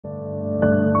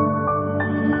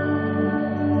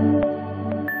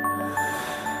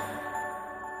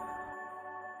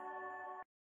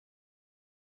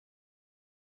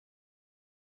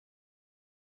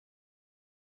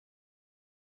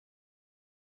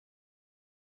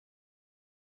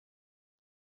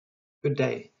Good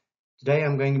day. Today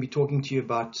I'm going to be talking to you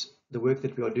about the work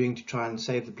that we are doing to try and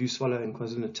save the blue swallow in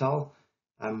KwaZulu-Natal,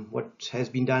 what has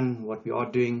been done, what we are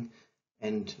doing,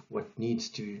 and what needs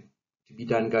to be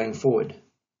done going forward.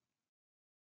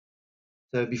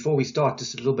 So before we start,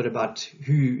 just a little bit about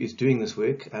who is doing this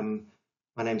work.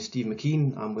 My name is Steve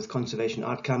McKean. I'm with Conservation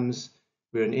Outcomes.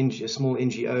 We're a small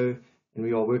NGO, and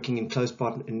we are working in close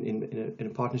in a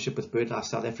partnership with BirdLife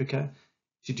South Africa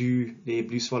to do their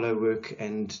blue swallow work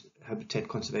and habitat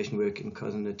conservation work in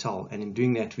KwaZulu-Natal. And in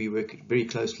doing that, we work very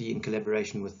closely in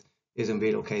collaboration with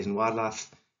Ezemvelo Caves and Wildlife.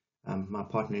 My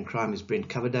partner in crime is Brent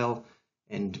Coverdale,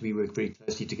 and we work very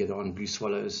closely together on blue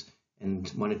swallows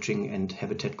and monitoring and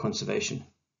habitat conservation.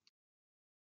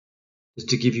 Just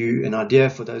to give you an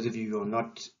idea, for those of you who are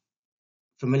not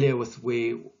familiar with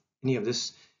where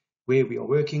we are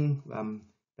working,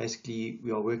 basically we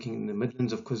are working in the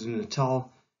Midlands of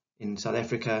KwaZulu-Natal in South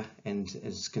Africa, and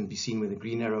as can be seen with the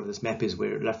green arrow of this map is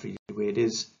roughly where it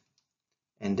is,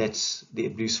 and that's the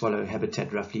blue swallow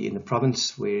habitat roughly in the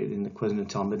province, where in the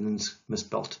KwaZulu-Natal Midlands mist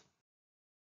belt.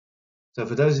 So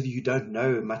for those of you who don't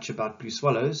know much about blue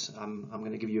swallows, I'm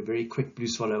going to give you a very quick blue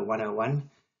swallow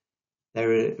 101.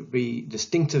 They're a very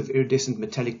distinctive iridescent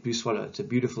metallic blue swallow. It's a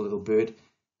beautiful little bird.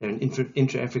 They're an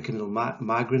intra-African little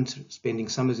migrant, spending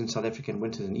summers in South Africa and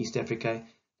winters in East Africa.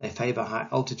 They favor high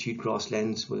altitude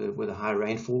grasslands with a high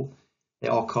rainfall. They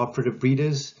are carpenter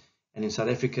breeders, and in South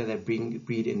Africa they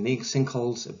breed in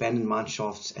sinkholes, abandoned mine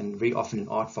shafts, and very often in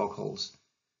aardvark holes.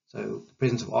 So the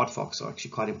presence of aardvarks are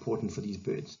actually quite important for these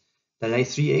birds. They lay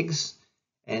 3 eggs,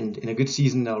 and in a good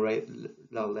season they'll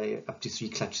lay up to 3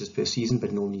 clutches per season,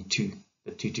 but normally 2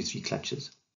 to 3 clutches.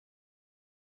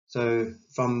 So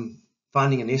from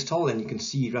finding a nest hole, and you can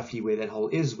see roughly where that hole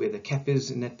is, where the cap is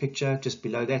in that picture, just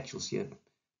below that you'll see a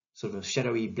sort of a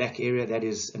shadowy black area. That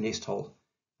is a nest hole.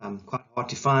 Quite hard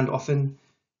to find often.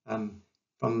 In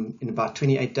about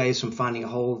 28 days from finding a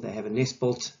hole, they have a nest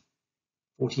built.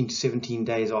 14 to 17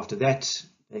 days after that,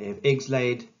 they have eggs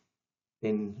laid,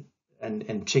 then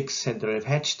and chicks that have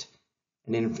hatched,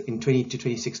 and then in 20 to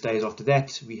 26 days after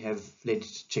that, we have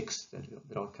fledged chicks that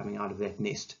are coming out of that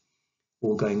nest,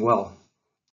 all going well.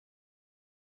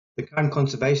 The current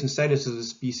conservation status of the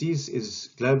species is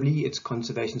globally, its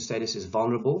conservation status is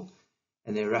vulnerable,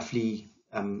 and they're roughly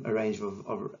a range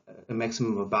of a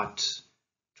maximum of about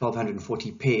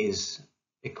 1,240 pairs,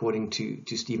 according to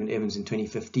Stephen Evans in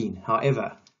 2015.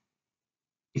 However,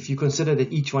 if you consider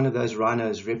that each one of those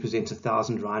rhinos represents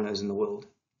 1,000 rhinos in the world,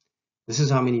 this is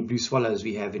how many blue swallows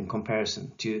we have in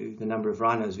comparison to the number of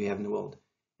rhinos we have in the world.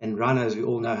 And rhinos, we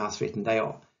all know how threatened they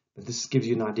are, but this gives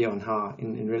you an idea on how,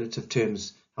 in relative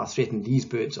terms, how threatened these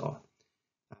birds are.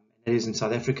 That is in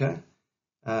South Africa,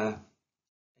 that's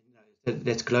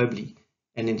globally.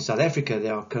 And in South Africa, they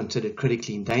are considered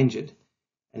critically endangered.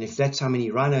 And if that's how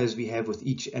many rhinos we have, with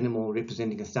each animal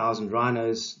representing 1,000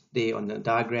 rhinos there on the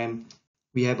diagram,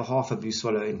 we have a half a blue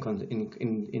swallow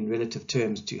in relative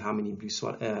terms to how many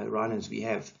rhinos we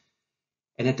have.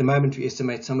 And at the moment, we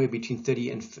estimate somewhere between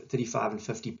 35 and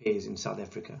 50 pairs in South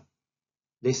Africa,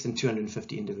 less than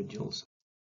 250 individuals.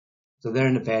 So they're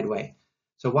in a bad way.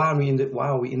 So why are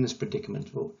we in this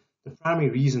predicament? Well, the primary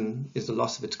reason is the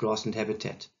loss of its grassland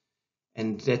habitat,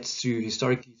 and that's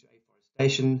historically through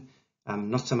afforestation.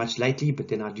 Not so much lately, but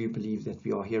then I do believe that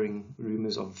we are hearing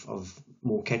rumors of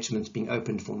more catchments being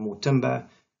opened for more timber,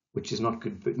 which is not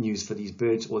good news for these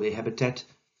birds or their habitat.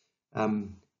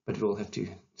 But we'll have to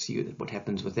see what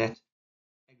happens with that.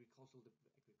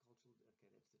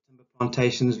 Timber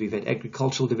plantations, we've had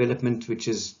agricultural development, which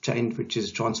has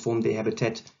transformed their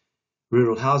habitat.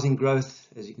 Rural housing growth,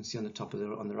 as you can see on the top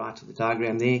on the right of the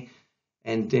diagram there,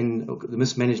 and then the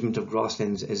mismanagement of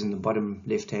grasslands, as in the bottom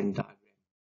left-hand diagram.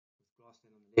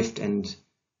 Grassland on the left and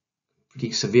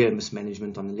pretty severe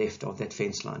mismanagement on the left of that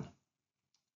fence line.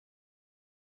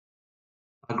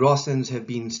 Our grasslands have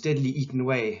been steadily eaten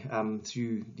away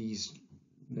through these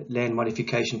land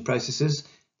modification processes.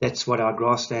 That's what our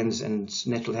grasslands and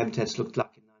natural habitats looked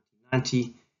like in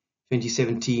 1990,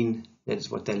 2017. That is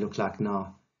what they look like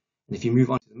now. And if you move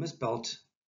on to the mist belt,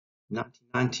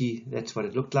 1990, that's what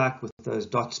it looked like, with those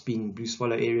dots being blue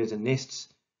swallow areas and nests,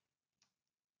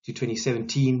 to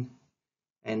 2017,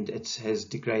 and it has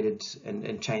degraded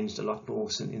and changed a lot more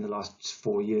in the last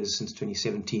 4 years, since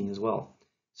 2017 as well.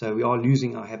 So we are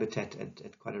losing our habitat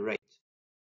at quite a rate.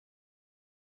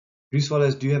 Blue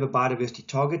swallows do have a biodiversity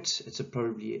target. It's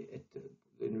probably,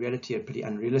 in reality, a pretty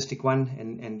unrealistic one,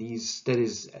 and that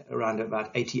is around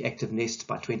about 80 active nests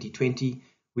by 2020.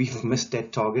 We've missed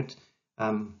that target.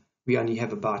 We only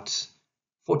have about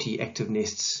 40 active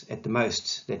nests at the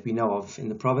most that we know of in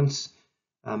the province.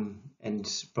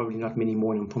 and probably not many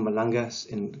more in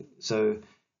Mpumalanga, and so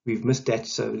we've missed that.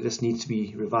 So this needs to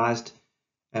be revised,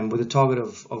 and with a target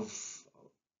of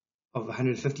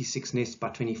 156 nests by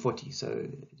 2040. So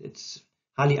it's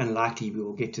highly unlikely we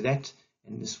will get to that,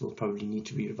 and this will probably need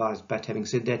to be revised. But having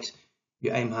said that,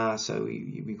 you aim high, so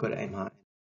we've got to aim high.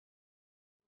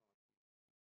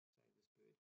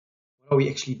 What are we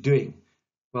actually doing?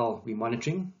 Well, we're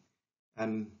monitoring.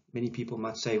 Many people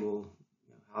might say, well,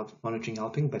 how's monitoring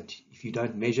helping? But if you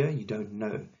don't measure, you don't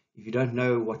know. If you don't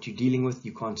know what you're dealing with,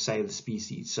 you can't save the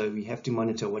species. So we have to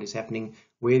monitor what is happening,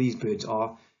 where these birds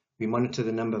are. We monitor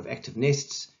the number of active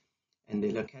nests and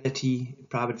their locality,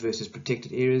 private versus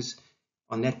protected areas.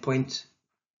 On that point,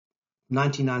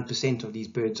 99% of these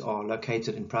birds are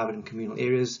located in private and communal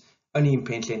areas. Only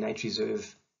Mpentle Nature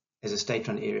Reserve, as a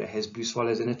state-run area, has blue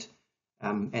swallows in it.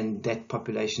 And that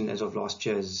population, as of last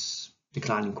year, is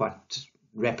declining quite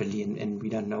rapidly, and we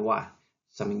don't know why.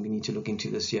 Something we need to look into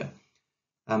this year.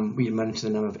 We monitor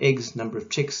the number of eggs, number of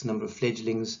chicks, number of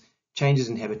fledglings, changes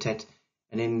in habitat,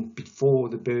 and then before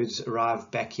the birds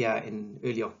arrive back here in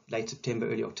late September,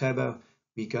 early October,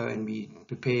 we go and we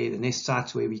prepare the nest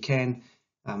sites where we can,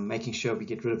 making sure we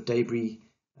get rid of debris,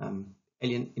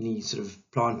 any sort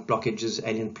of plant blockages,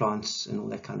 alien plants, and all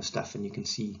that kind of stuff. And you can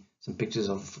see some pictures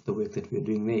of the work that we're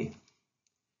doing there.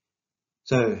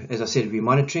 So, as I said, we're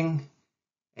monitoring,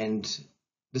 and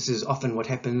this is often what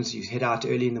happens. You head out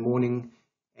early in the morning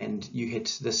and you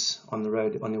hit this on the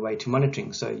road on your way to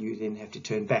monitoring, so you then have to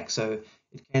turn back. So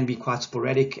it can be quite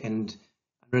sporadic and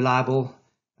unreliable,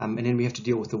 and then we have to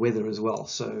deal with the weather as well.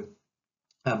 So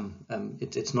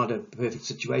it's not a perfect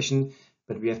situation,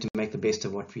 but we have to make the best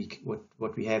of what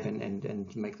we have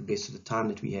and make the best of the time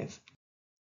that we have.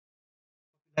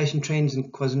 Population trends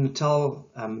in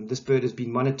KwaZulu-Natal. This bird has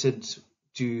been monitored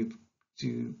to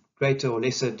greater or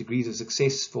lesser degrees of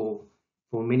success for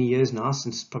many years now,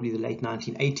 since probably the late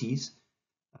 1980s,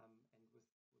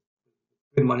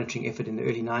 bird monitoring effort in the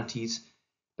early 90s.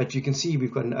 But you can see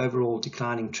we've got an overall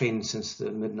declining trend since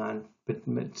the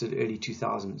mid to the early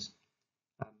 2000s.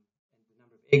 The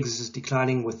number of eggs is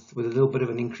declining, with a little bit of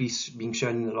an increase being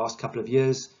shown in the last couple of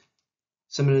years.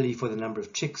 Similarly for the number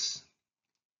of chicks,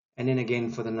 and then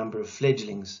again for the number of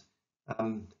fledglings.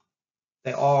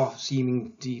 They are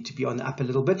seeming to be on the up a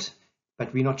little bit,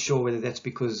 but we're not sure whether that's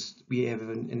because we have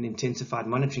an intensified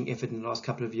monitoring effort in the last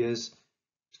couple of years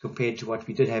compared to what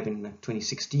we did have in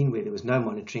 2016, where there was no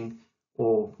monitoring,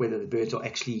 or whether the birds are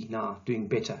actually now doing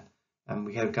better.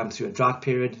 We have come through a drought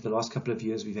period. The last couple of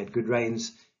years we've had good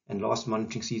rains, and last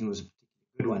monitoring season was a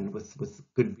good one with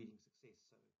good breeding success.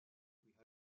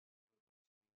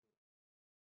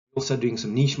 We're also doing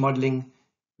some niche modeling.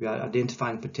 We are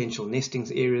identifying potential nesting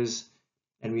areas,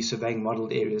 and we're surveying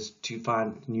modeled areas to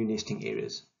find new nesting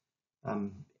areas.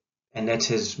 And that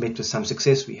has met with some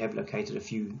success. We have located a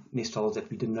few nest holes that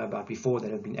we didn't know about before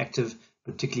that have been active,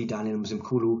 particularly down in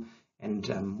Mzimkhulu, and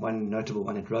one notable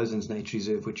one at Rosen's Nature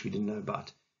Reserve, which we didn't know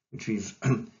about, which we've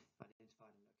identified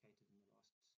and located in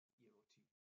the last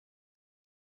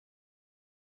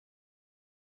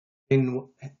year or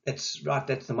two. Then that's right,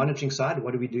 that's the monitoring side.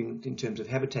 What are we doing in terms of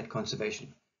habitat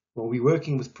conservation? Well, we're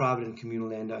working with private and communal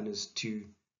landowners to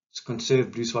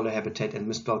conserve blue swallow habitat and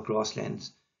mist-belt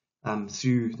grasslands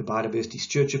through the biodiversity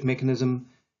stewardship mechanism.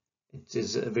 It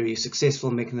is a very successful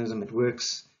mechanism. It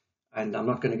works, and I'm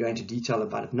not going to go into detail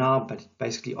about it now, but it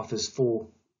basically offers 4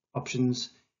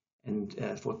 options and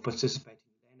for participating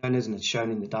landowners, and it's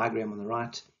shown in the diagram on the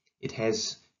right. It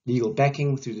has legal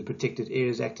backing through the Protected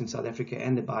Areas Act in South Africa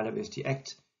and the Biodiversity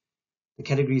Act. The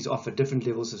categories offer different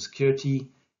levels of security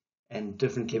and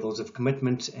different levels of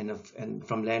commitment and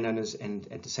from landowners, and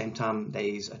at the same time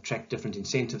they attract different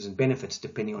incentives and benefits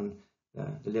depending on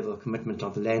the level of commitment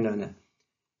of the landowner.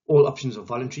 All options are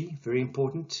voluntary, very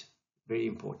important, very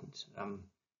important.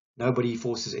 Nobody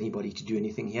forces anybody to do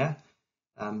anything here,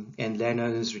 and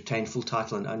landowners retain full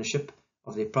title and ownership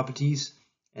of their properties,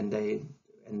 and the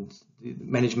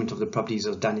management of the properties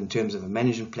is done in terms of a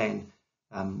management plan,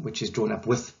 which is drawn up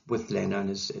with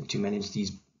landowners to manage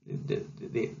the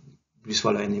blue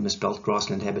swallow and the mist-belt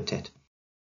grassland habitat.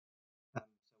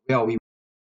 Where are we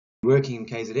working in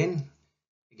KZN?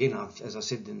 Again, as I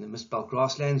said, in the mist-belt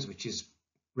grasslands, which is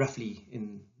roughly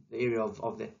in the area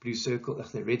of that blue circle,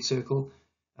 the red circle.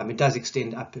 It does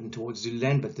extend up and towards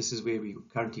Zululand, but this is where we're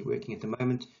currently working at the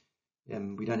moment.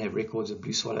 We don't have records of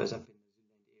blue swallows up in the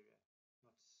Zululand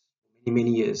area for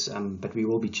many years, but we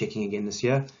will be checking again this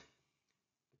year,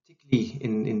 particularly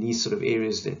in these sort of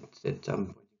areas that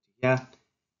I'm pointing to here.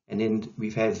 And then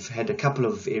we've had a couple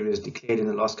of areas declared in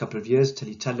the last couple of years.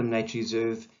 Tilly Nature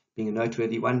Reserve being a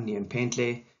noteworthy one near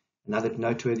Mpentle, Another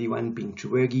noteworthy one being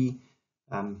Trewergy,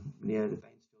 near the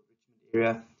Banesfield Richmond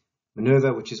area.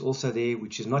 Minerva, which is also there,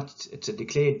 which is not, it's a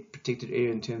declared protected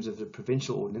area in terms of the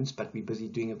provincial ordinance, but we're busy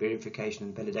doing a verification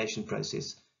and validation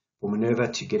process for Minerva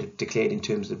to get it declared in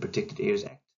terms of the Protected Areas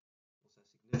Act. Also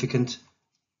significant.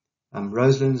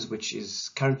 Roselands, which is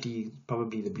currently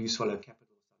probably the blue swallow capital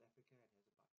of South Africa,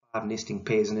 has about 5 nesting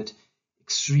pairs in it.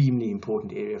 Extremely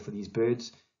important area for these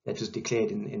birds. That was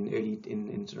declared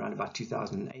in around about 2008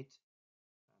 as a nature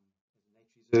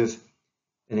reserve.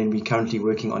 And then we're currently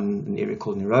working on an area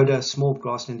called Neroda, a small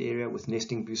grassland area with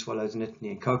nesting blue swallows in it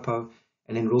near Kopo.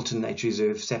 And then Wilton Nature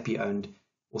Reserve, SAPI owned,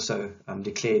 also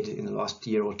declared in the last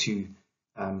year or two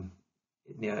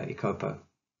near Ikopo.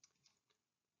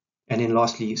 And then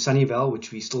lastly, Sunnyvale,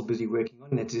 which we're still busy working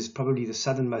on. That is probably the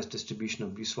southernmost distribution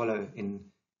of blue swallow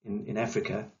in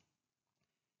Africa.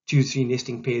 2-3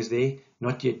 nesting pairs there,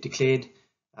 not yet declared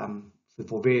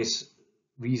for various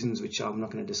reasons, which I'm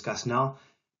not going to discuss now.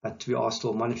 But we are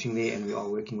still monitoring there, and we are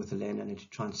working with the landowner to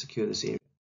try and secure this area.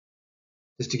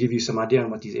 Just to give you some idea on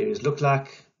what these areas look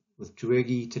like, with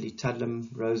Trewergy, Tilly-Tudlem,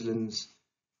 Roselands,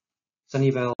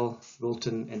 Sunnyvale,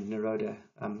 Wilton, and Neroda,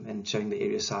 and showing the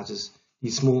area sizes.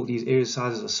 These area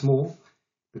sizes are small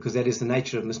because that is the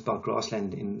nature of mist-belt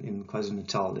grassland in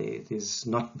KwaZulu-Natal. There's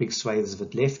not big swathes of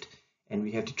it left, and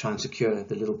we have to try and secure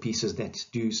the little pieces that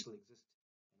do still exist.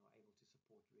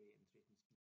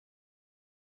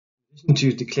 In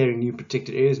addition to declaring new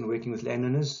protected areas and working with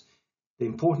landowners, the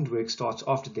important work starts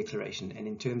after declaration and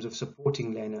in terms of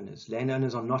supporting landowners.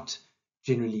 Landowners are not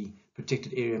generally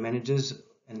protected area managers,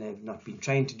 and they've not been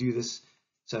trained to do this,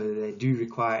 so they do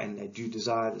require and they do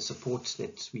desire the support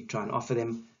that we try and offer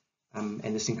them,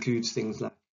 and this includes things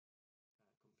like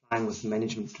complying with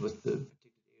management with the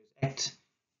Protected Areas Act,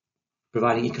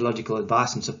 providing ecological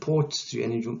advice and support through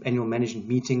annual management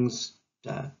meetings,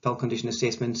 pelt condition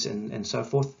assessments, and so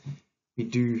forth. We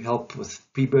do help with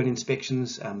pre-burn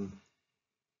inspections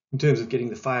in terms of getting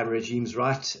the fire regimes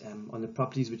right on the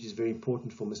properties, which is very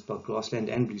important for mist-belt grassland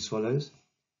and blue swallows,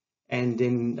 and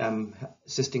then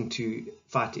assisting to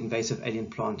fight invasive alien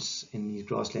plants in these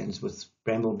grasslands, with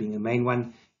bramble being the main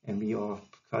one, and we are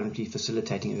currently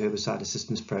facilitating a herbicide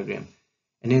assistance program.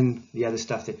 And then the other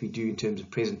stuff that we do in terms of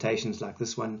presentations like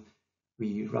this one,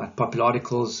 we write popular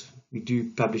articles, we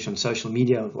do publish on social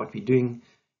media of what we're doing,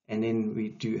 and then we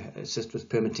do assist with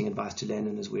permitting advice to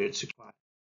landowners where it's required.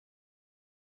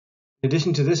 In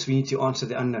addition to this, we need to answer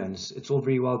the unknowns. It's all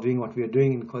very well doing what we are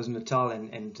doing in KwaZulu-Natal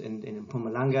and in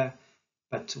Mpumalanga,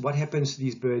 but what happens to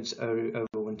these birds over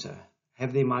winter?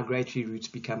 Have their migratory routes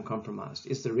become compromised?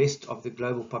 Is the rest of the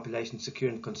global population secure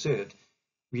and conserved?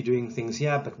 We're doing things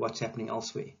here, but what's happening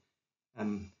elsewhere?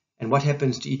 And what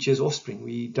happens to each year's offspring?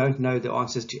 We don't know the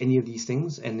answers to any of these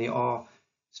things, and there are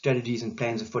strategies and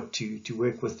plans afoot to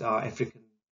work with our African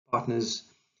partners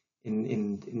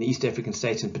in the East African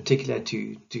states in particular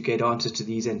to get answers to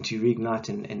these and to reignite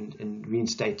and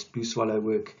reinstate blue swallow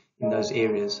work in those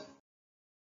areas.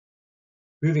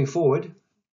 Moving forward,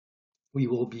 we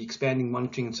will be expanding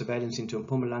monitoring and surveillance into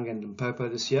Mpumalanga and Limpopo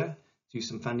this year through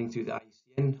some funding through the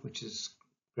IUCN, which is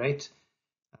great.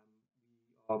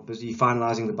 We are busy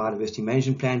finalizing the biodiversity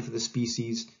management plan for the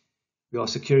species. We are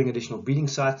securing additional breeding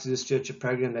sites to the stewardship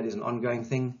program. That is an ongoing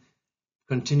thing.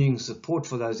 Continuing support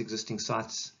for those existing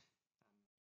sites.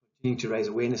 Continuing to raise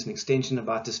awareness and extension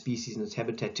about the species and its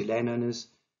habitat to landowners.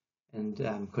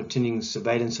 And continuing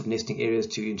surveillance of nesting areas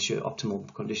to ensure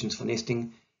optimal conditions for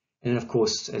nesting. And of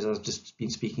course, as I've just been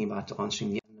speaking about,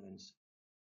 answering the unknowns.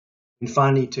 And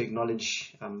finally, to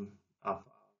acknowledge our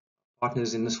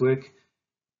partners in this work,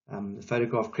 the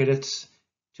photograph credits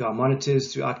to our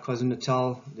monitors throughout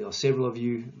KwaZulu-Natal. There are several of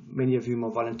you, many of whom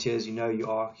are volunteers. You know you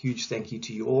are. Huge thank you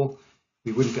to you all.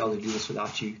 We wouldn't be able to do this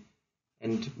without you.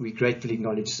 And we gratefully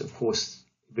acknowledge, of course,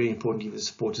 very importantly, the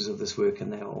supporters of this work,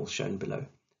 and they are all shown below.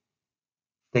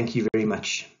 Thank you very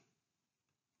much.